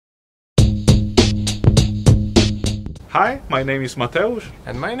Hi, my name is Mateusz.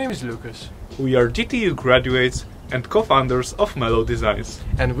 And my name is Lucas. We are GTU graduates and co-founders of Mellow Designs.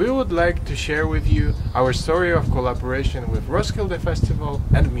 And we would like to share with you our story of collaboration with Roskilde Festival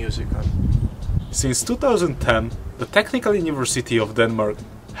and Musicon. Since 2010, the Technical University of Denmark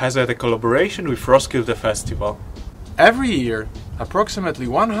has had a collaboration with Roskilde Festival. Every year, approximately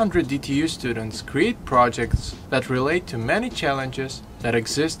 100 DTU students create projects that relate to many challenges that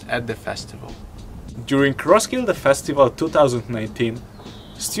exist at the festival. During Roskilde Festival 2019,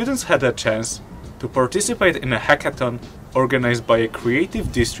 students had a chance to participate in a hackathon organized by a Creative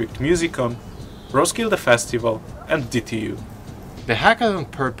District Musicon, Roskilde Festival and DTU. The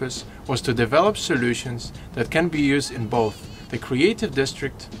hackathon purpose was to develop solutions that can be used in both the Creative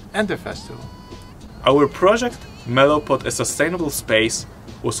District and the festival. Our project, Mellow a Sustainable Space,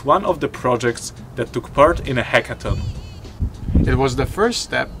 was one of the projects that took part in a hackathon. It was the first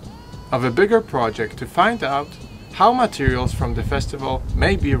step of a bigger project to find out how materials from the festival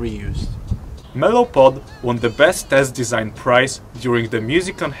may be reused. Mellow won the Best Test Design prize during the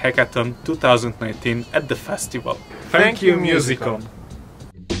Musicon Hackathon 2019 at the festival. Thank you, Musicon!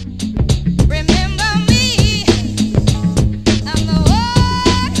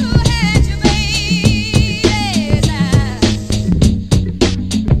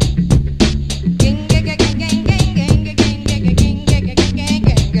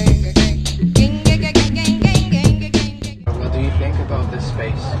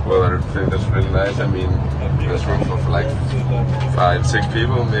 Well, I think that's really nice. I mean, there's room for like 5, 6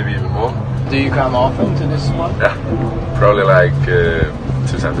 people, maybe even more. Do you come often to this one? Yeah, probably like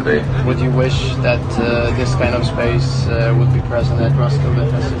 2 times a day. Would you wish that this kind of space would be present at Roskilde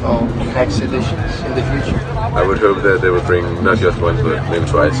Festival next editions in the future? I would hope that they would bring not just once, but maybe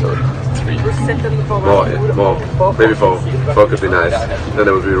twice or 3. More, yeah, more. Maybe 4. 4 could be nice. Then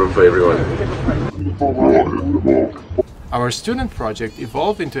there would be room for everyone. Our student project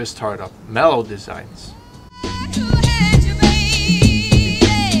evolved into a startup, Mellow Designs.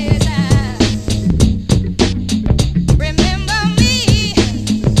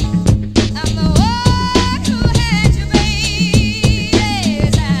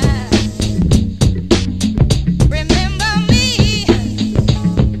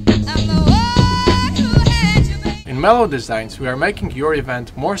 In Mellow Designs, we are making your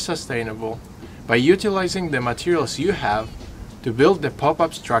event more sustainable by utilizing the materials you have to build the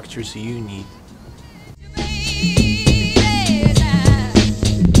pop-up structures you need.